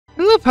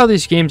I love how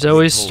these games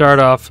always start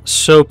off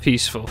so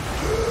peaceful.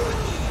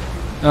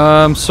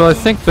 So I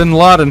think Bin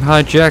Laden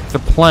hijacked the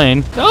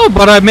plane. Oh,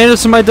 but I made it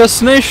to my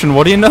destination.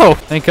 What do you know?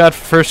 Thank God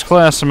for first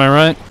class, am I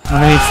right?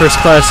 I mean first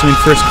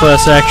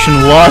class action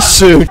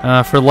lawsuit.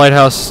 For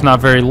Lighthouse, it's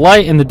not very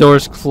light and the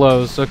door's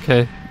closed.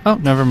 Okay. Oh,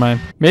 never mind.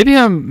 Maybe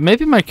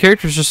my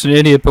character's just an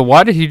idiot, but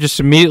why did he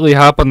just immediately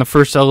hop on the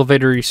first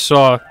elevator he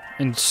saw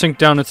and sink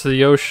down into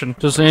the ocean?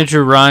 Does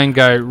Andrew Ryan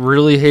guy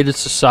really hated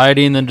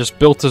society and then just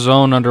built his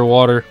own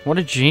underwater? What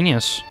a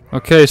genius.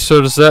 Okay,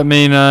 so does that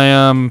mean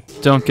I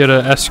don't get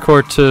an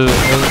escort to...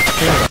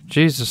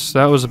 Jesus,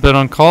 that was a bit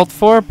uncalled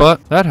for,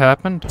 but that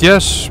happened.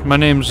 Yes, my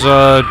name's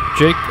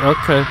Jake.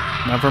 Okay,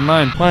 never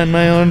mind. Mind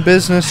my own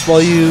business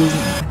while you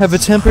have a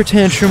temper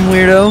tantrum,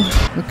 weirdo.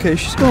 Okay,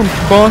 she's going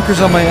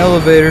bonkers on my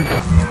elevator.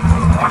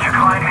 Would you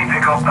kindly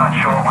pick up that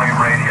shortwave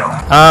radio?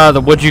 Ah,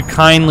 the would you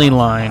kindly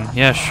line.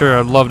 Yeah, sure,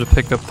 I'd love to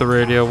pick up the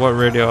radio. What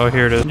radio? Oh,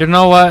 here it is. You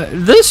know what?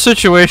 This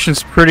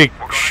situation's pretty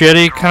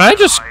shitty. Can I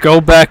just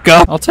go back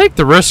up? I'll take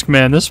the risk,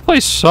 man. This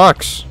place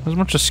sucks. There's a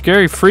bunch of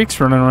scary freaks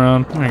running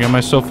around. I got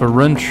myself a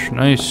wrench.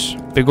 Nice.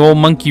 Big old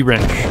monkey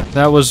wrench.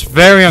 That was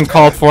very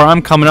uncalled for.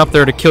 I'm coming up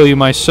there to kill you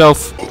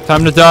myself.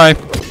 Time to die.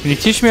 Can you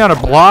teach me how to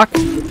block?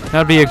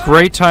 That'd be a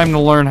great time to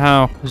learn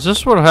how. Is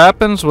this what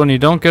happens when you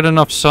don't get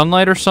enough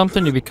sunlight or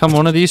something? You become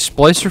one of these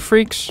splicer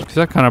freaks? 'Cause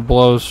that kind of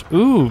blows.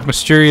 Ooh,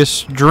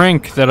 mysterious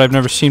drink that I've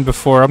never seen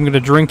before. I'm gonna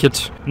drink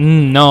it.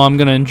 No, I'm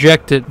gonna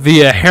inject it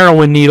via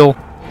heroin needle.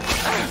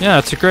 Yeah,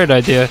 it's a great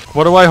idea.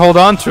 What do I hold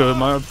on to?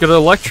 I'm gonna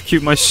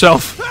electrocute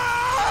myself.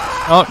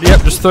 Oh,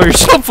 yep, just throw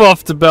yourself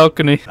off the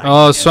balcony.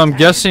 Oh, so I'm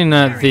guessing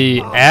that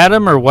the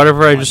atom or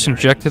whatever I just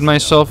injected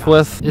myself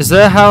with, is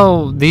that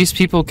how these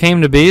people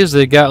came to be? Is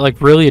they got like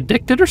really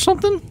addicted or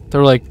something?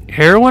 They're like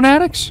heroin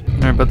addicts?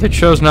 Alright, but they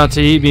chose not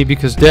to eat me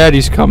because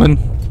Daddy's coming.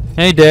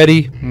 Hey,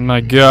 Daddy. Oh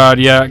my God,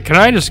 yeah. Can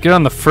I just get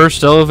on the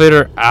first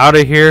elevator out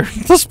of here?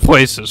 This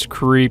place is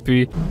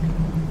creepy.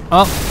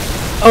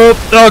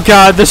 Oh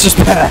God, this is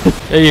bad.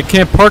 Hey, you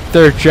can't park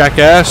there,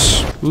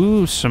 jackass.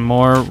 Ooh, some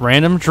more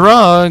random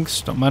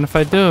drugs. Don't mind if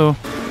I do.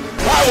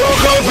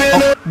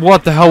 Oh,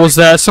 what the hell was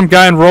that? Some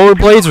guy in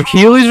rollerblades or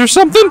Heelys or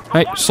something?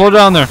 Hey, slow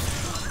down there.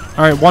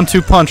 Alright,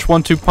 1-2 punch,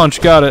 1-2 punch,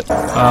 got it.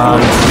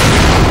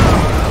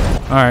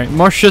 Alright,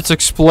 more shit's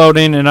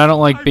exploding, and I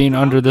don't like being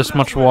under this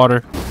much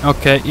water.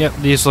 Okay, yep,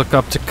 these look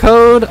up to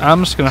code.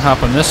 I'm just gonna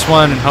hop on this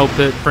one and hope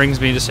it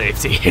brings me to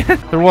safety.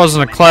 There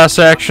wasn't a class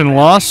action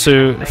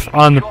lawsuit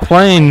on the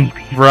plane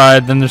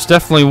ride, then there's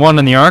definitely one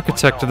in the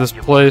architect of this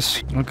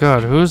place. Oh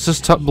God, who is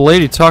this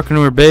lady talking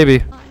to her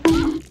baby?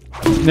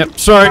 Yep,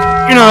 sorry,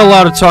 you're not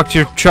allowed to talk to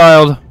your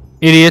child,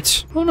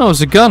 idiot. Oh no, it's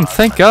a gun,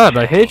 thank God,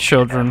 I hate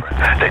children.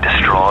 They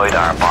destroyed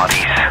our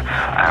bodies,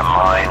 our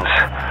minds.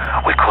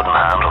 We couldn't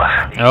handle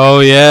it.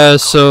 Oh yeah,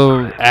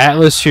 so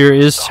Atlas here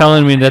is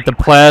telling me that the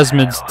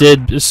plasmids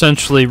did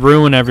essentially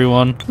ruin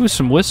everyone. Ooh,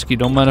 some whiskey,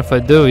 don't mind if I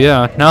do,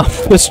 yeah. Now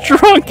I'm just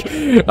drunk.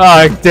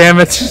 Ah,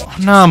 damn it.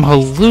 Now I'm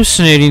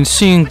hallucinating,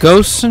 seeing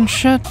ghosts and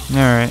shit.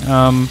 Alright,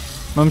 I'm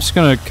just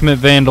gonna commit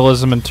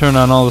vandalism and turn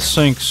on all the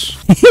sinks.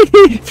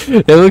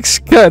 They look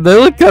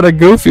kinda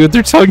goofy with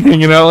their tongue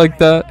hanging out like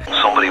that.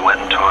 Somebody went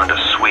and turned a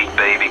sweet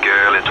baby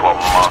girl into a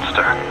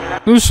monster.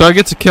 Ooh, so I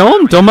get to kill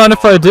him? Don't mind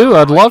if I do,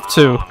 I'd love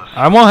to.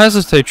 I won't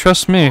hesitate,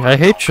 trust me. I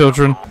hate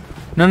children.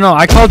 No,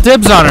 I call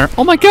dibs on her.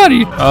 Oh my God,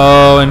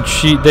 oh, and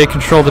they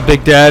control the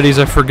big daddies,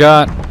 I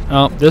forgot.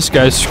 Oh, this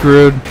guy's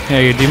screwed.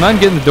 Hey, do you mind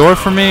getting the door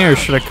for me, or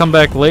should I come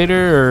back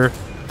later, or...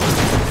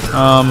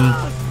 Alright,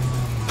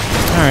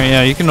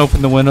 yeah, you can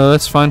open the window,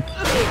 that's fine.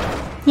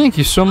 Thank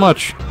you so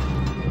much.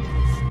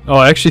 Oh,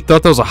 I actually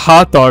thought that was a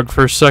hot dog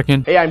for a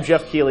second. Hey, I'm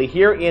Jeff Keighley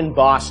here in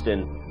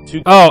Boston.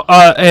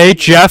 Hey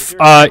Jeff,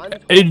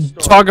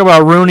 talk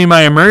about ruining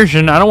my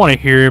immersion. I don't want to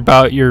hear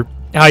about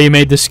how you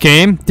made this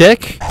game,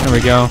 dick. There we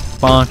go.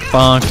 Bonk,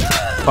 bonk,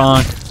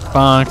 bonk,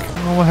 bonk.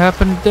 Oh, what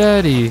happened to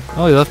Daddy?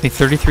 Oh, he left me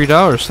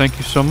 $33. Thank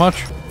you so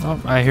much. Oh,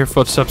 I hear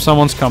footsteps.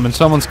 Someone's coming.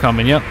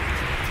 Yep.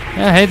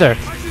 Yeah, hey there.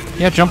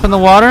 Yeah, jump in the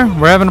water.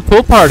 We're having a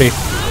pool party.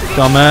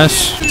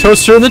 Dumbass.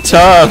 Toaster in the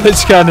tub.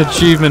 It's got an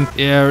achievement.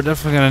 Yeah, we're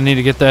definitely gonna need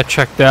to get that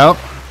checked out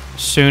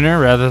sooner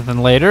rather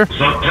than later.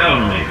 So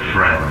tell me,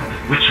 friend.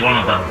 Which one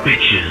of the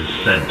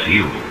bitches sent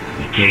you?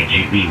 The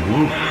KGB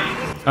wolf?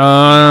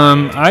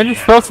 I just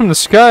fell from the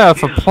sky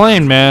off a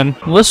plane, man.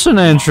 Listen,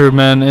 Andrew,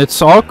 man,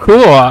 it's all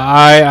cool.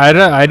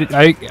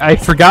 I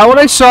forgot what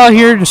I saw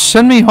here. Just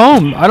send me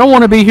home. I don't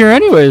want to be here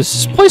anyways.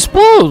 This place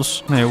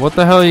blows. Hey, what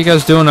the hell are you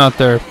guys doing out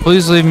there?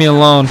 Please leave me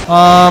alone.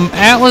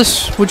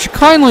 Atlas, would you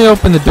kindly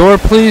open the door,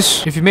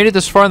 please? If you made it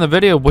this far in the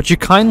video, would you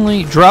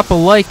kindly drop a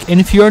like? And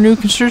if you are new,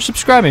 consider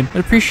subscribing.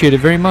 I'd appreciate it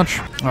very much.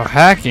 Oh,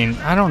 hacking.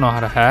 I don't know how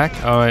to hack.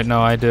 Oh, wait,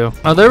 no, I do.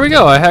 Oh, there we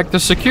go. I hacked the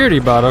security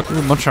bot. Okay,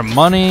 a bunch of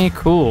money.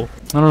 Cool.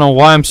 I don't know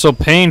why I'm so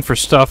paying for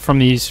stuff from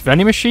these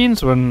vending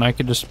machines when I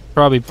could just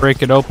probably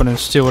break it open and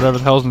steal whatever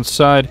the hell's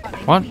inside.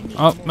 What?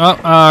 Oh,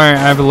 alright,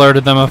 I've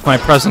alerted them of my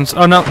presence.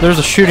 Oh no, there's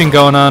a shooting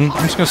going on.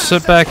 I'm just gonna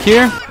sit back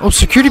here. Oh,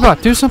 security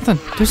bot, do something.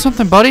 Do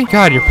something, buddy.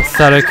 God, you're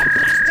pathetic.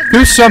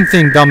 Do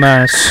something,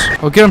 dumbass.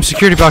 Oh, get him,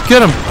 security bot,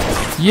 get him.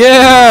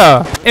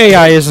 Yeah!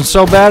 AI isn't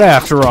so bad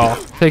after all.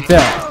 Take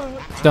that,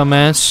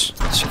 dumbass.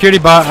 Security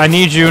bot, I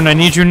need you, and I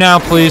need you now,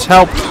 please.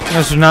 Help. You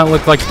guys do not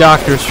look like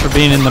doctors for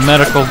being in the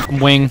medical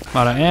wing.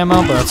 Out of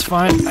ammo, but that's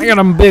fine. I got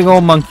a big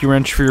old monkey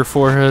wrench for your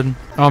forehead.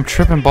 Oh, I'm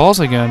tripping balls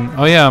again.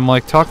 Oh yeah, I'm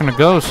like talking to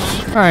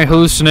ghosts. Alright,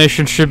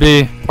 hallucination should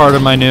be part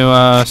of my new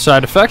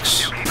side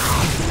effects.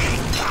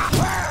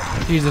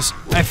 Jesus,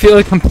 I feel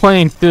like I'm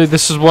playing. Dude,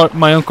 this is what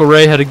my Uncle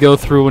Ray had to go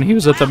through when he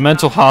was at the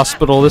mental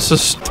hospital. This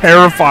is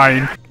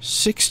terrifying.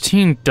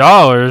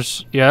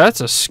 $16? Yeah,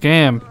 that's a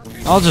scam.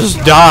 I'll just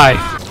die.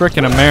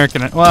 Frickin'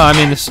 American. Well, I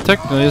mean, this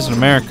technically isn't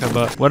America,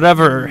 but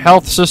whatever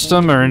health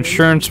system or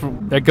insurance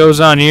that goes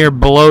on here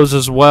blows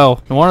as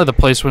well. No wonder the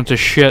place went to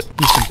shit.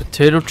 Some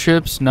potato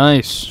chips.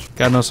 Nice.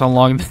 God knows how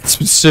long that's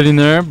been sitting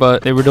there,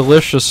 but they were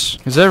delicious.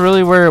 Is that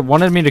really where it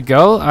wanted me to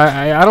go?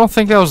 I don't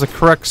think that was the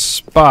correct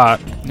spot.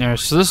 Yeah,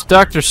 so this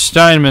Dr.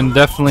 Steinman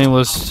definitely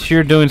was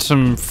here doing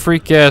some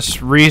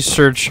freak-ass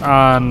research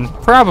on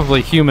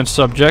probably human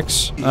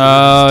subjects.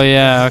 Oh,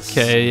 yeah,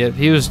 okay. Yeah,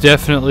 he was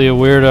definitely a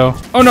weirdo.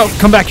 Oh, no,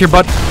 come back here,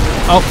 bud.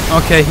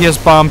 Oh, okay, he has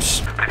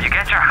bombs. If you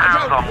get your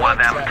hands on one of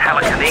them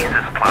telekinesis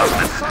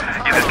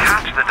plasmids, you can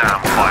catch the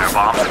damn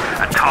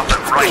firebombs and toss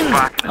it right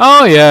back.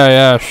 Oh,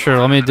 yeah, sure.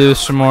 Let me do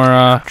some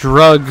more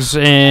drugs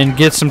and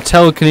get some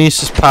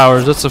telekinesis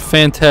powers. That's a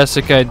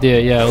fantastic idea.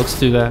 Yeah, let's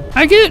do that.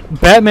 I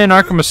get Batman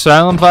Arkham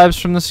Asylum vibes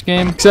from this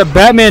game, except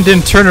Batman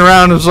didn't turn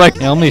around and was like,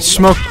 yeah, let me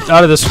smoke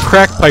out of this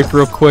crack pipe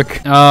real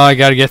quick. Oh, I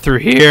gotta get through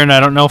here, and I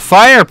don't know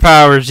fire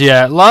powers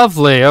yet.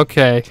 Lovely,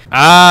 okay.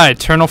 Ah,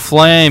 Eternal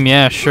Flame.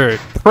 Yeah, sure.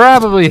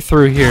 Probably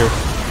through here.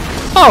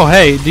 Oh,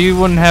 hey, you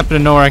wouldn't happen to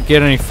know where I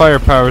get any fire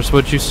powers,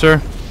 would you,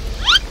 sir?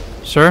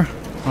 Sir?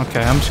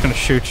 Okay, I'm just gonna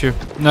shoot you.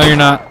 No, you're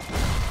not.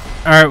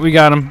 Alright, we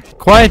got him.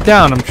 Quiet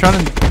down, I'm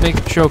trying to make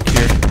a joke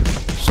here.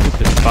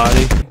 Stupid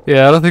body.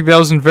 Yeah, I don't think that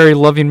was in very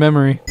loving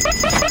memory.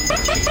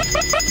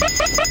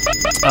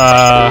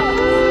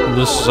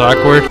 This is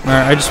awkward.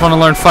 Alright, I just want to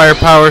learn fire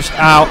powers.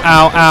 Ow,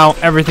 ow, ow.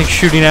 Everything's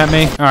shooting at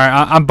me. Alright,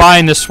 I'm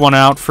buying this one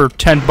out for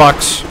 10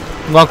 bucks.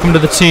 Welcome to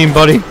the team,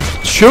 buddy.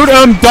 Shoot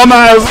him,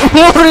 dumbass!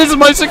 What is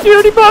my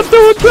security bot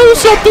doing? Do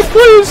something,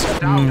 please!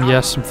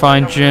 Yes, some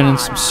fine gin and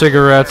some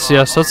cigarettes.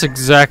 Yes, that's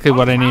exactly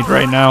what I need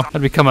right now.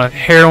 I'd become a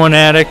heroin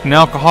addict, an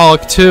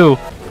alcoholic, too.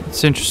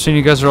 It's interesting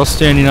you guys are all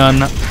standing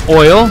on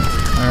oil.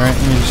 Alright,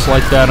 let me just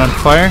light that on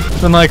fire.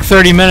 It's been like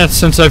 30 minutes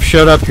since I've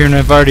showed up here and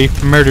I've already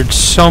murdered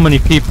so many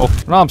people.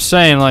 But all I'm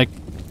saying, like,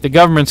 the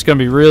government's gonna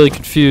be really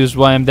confused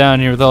why I'm down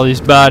here with all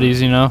these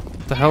bodies, you know?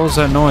 What the hell is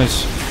that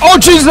noise? Oh,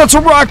 jeez, that's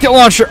a rocket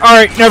launcher!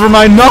 Alright, never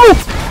mind. No!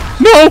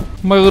 No!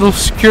 My little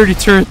security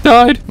turret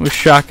died. With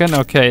shotgun.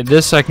 Okay,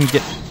 this I can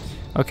get...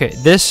 Okay,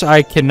 this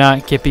I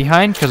cannot get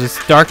behind because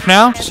it's dark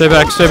now. Stay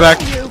back, stay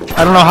back.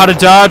 I don't know how to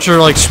dodge or,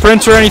 like,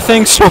 sprint or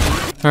anything, so...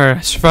 Alright,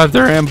 I survived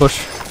their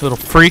ambush. Little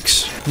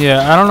freaks.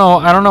 Yeah, I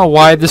don't know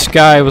why this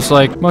guy was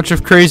like, a bunch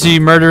of crazy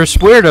murderous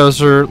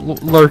weirdos are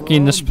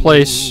lurking this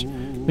place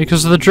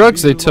because of the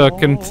drugs they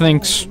took and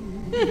thinks,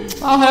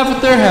 I'll have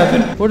what they're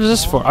having. What is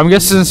this for? I'm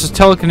guessing this is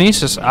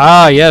telekinesis.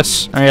 Ah,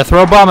 yes. Alright,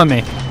 throw a bomb at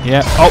me.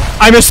 Yeah. Oh,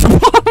 I missed the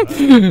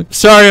bomb.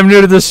 Sorry, I'm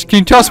new to this. Can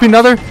you toss me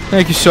another?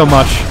 Thank you so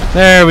much.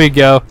 There we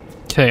go.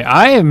 Okay,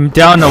 I am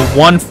down to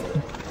one...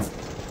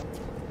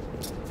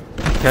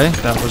 Okay,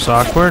 that was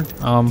awkward.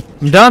 I'm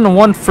down to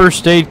one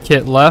first aid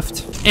kit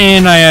left.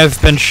 And I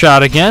have been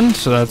shot again,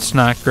 so that's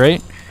not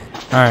great.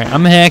 Alright,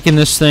 I'm hacking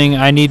this thing.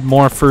 I need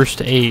more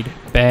first aid.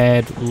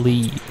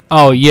 Badly.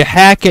 Oh, you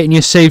hack it and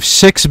you save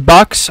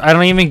 $6? I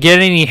don't even get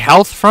any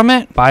health from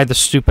it? Buy the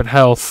stupid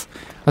health.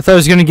 I thought it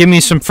was going to give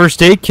me some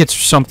first aid kits or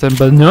something,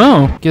 but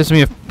no. It gives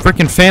me a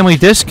freaking family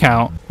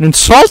discount. An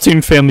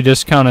insulting family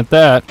discount at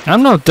that.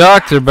 I'm no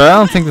doctor, but I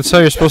don't think that's how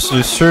you're supposed to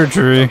do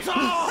surgery.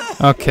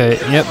 Okay,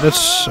 yep,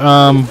 that's,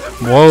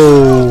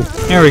 whoa.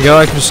 There we go,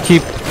 I can just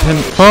keep him.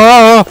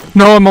 Oh,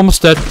 no, I'm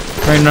almost dead.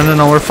 Alright,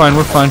 no, we're fine,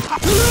 we're fine.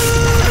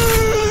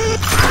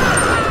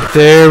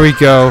 There we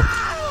go.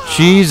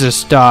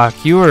 Jesus,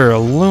 Doc, you are a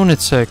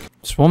lunatic.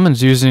 This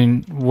woman's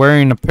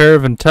wearing a pair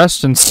of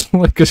intestines,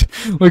 like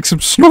some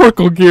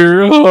snorkel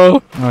gear. Oh,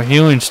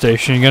 healing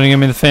station. You gonna give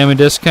me the family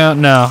discount?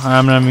 No,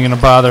 I'm not even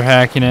gonna bother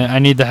hacking it. I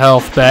need the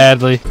health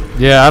badly.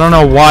 Yeah, I don't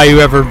know why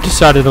you ever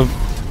decided to...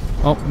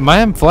 Oh, am I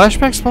having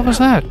flashbacks? What was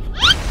that?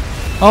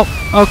 Oh,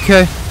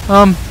 okay.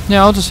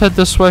 Yeah, I'll just head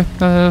this way.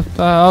 I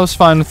was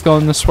fine with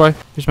going this way.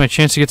 Here's my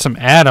chance to get some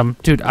Adam.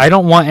 Dude, I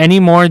don't want any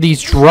more of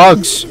these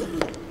drugs.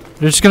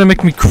 They're just gonna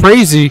make me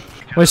crazy.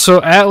 Wait,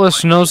 so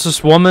Atlas knows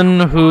this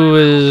woman who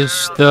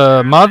is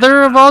the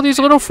mother of all these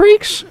little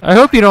freaks? I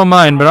hope you don't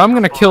mind, but I'm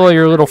gonna kill all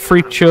your little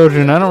freak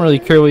children. I don't really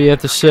care what you have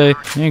to say.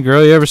 Hey,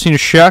 girl, you ever seen a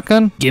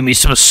shotgun? Give me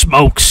some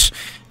smokes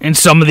and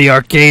some of the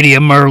Arcadia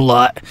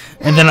Merlot,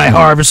 and then I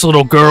harvest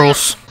little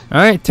girls.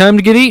 Alright, time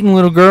to get eaten,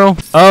 little girl.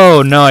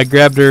 Oh, no, I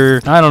grabbed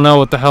her. I don't know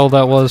what the hell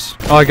that was.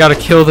 Oh, I gotta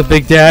kill the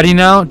big daddy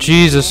now?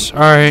 Jesus.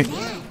 Alright,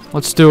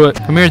 let's do it.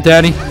 Come here,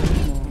 daddy.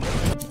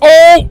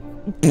 Oh!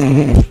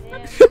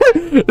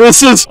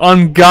 This is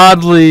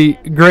ungodly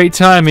great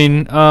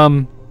timing.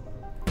 Ow!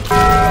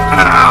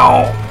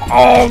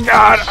 Oh,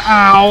 God.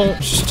 Ow.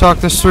 Just talk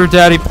this through,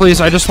 Daddy,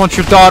 please. I just want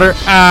your daughter.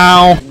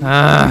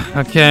 Ow.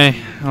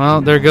 Okay.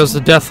 Well, there goes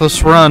the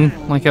deathless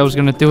run. Like I was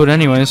gonna do it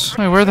anyways.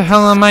 Wait, where the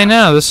hell am I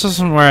now? This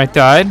isn't where I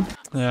died.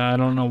 Yeah, I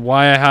don't know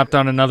why I hopped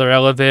on another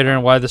elevator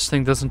and why this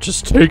thing doesn't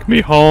just take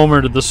me home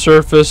or to the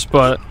surface,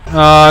 but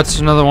it's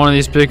another one of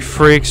these big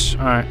freaks.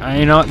 Alright,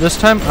 you know what? This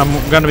time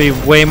I'm gonna be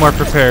way more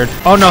prepared.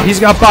 Oh no, he's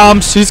got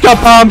bombs! He's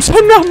got bombs!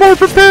 I'm not more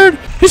prepared!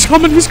 He's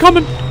coming! He's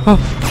coming!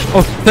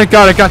 Oh, thank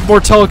God I got more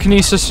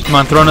telekinesis. Come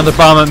on, throw another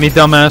bomb at me,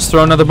 dumbass.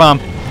 Throw another bomb.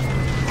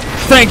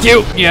 Thank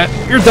you! Yeah,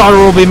 your daughter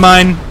will be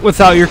mine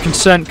without your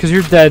consent, because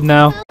you're dead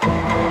now.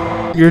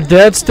 Your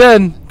dad's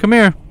dead. Come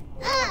here.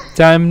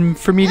 Time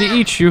for me to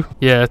eat you.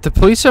 Yeah, if the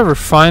police ever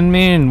find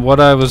me and what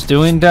I was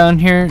doing down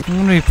here, I'm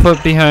gonna be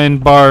put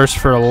behind bars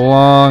for a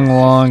long,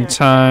 long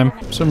time.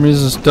 For some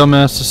reason this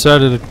dumbass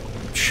decided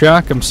to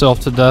shock himself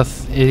to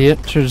death.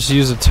 Idiot. Should just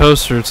use a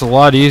toaster. It's a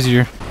lot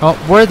easier. Oh,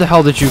 where the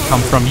hell did you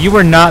come from? You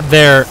were not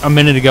there a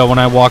minute ago when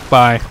I walked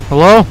by.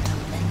 Hello?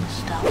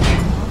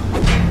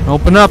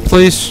 Open up,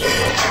 please.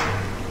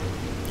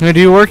 Hey, do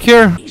you work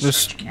here?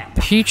 This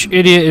Peach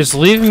idiot is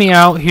leaving me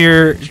out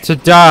here to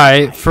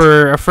die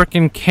for a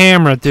freaking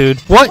camera, dude.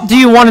 What do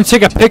you want to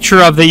take a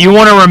picture of that you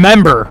want to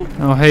remember?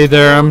 Oh, hey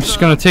there. I'm just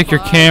gonna take your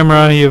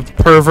camera, you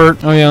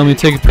pervert. Oh, yeah, let me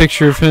take a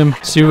picture of him.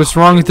 See what's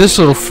wrong with this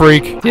little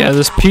freak. Yeah,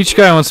 this Peach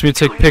guy wants me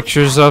to take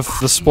pictures of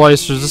the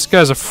splicers. This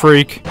guy's a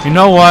freak. You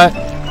know what?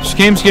 This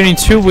game's getting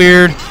too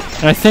weird.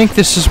 And I think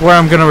this is where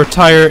I'm gonna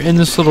retire, in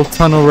this little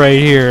tunnel right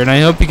here. And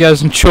I hope you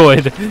guys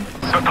enjoyed.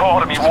 The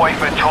thought of me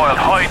wife and child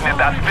hiding in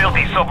that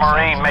filthy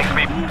submarine makes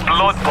me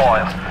blood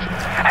boil.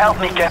 Help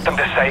me get them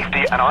to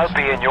safety and I'll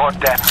be in your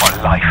debt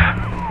for life.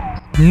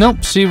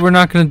 Nope, see, we're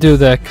not gonna do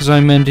that because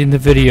I'm ending the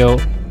video.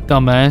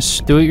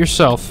 Dumbass. Do it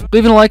yourself.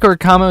 Leaving a like or a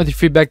comment with your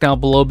feedback down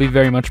below would be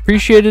very much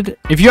appreciated.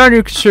 If you are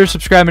new, consider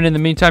subscribing. In the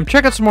meantime,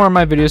 check out some more of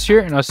my videos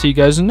here, and I'll see you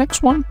guys in the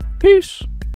next one. Peace.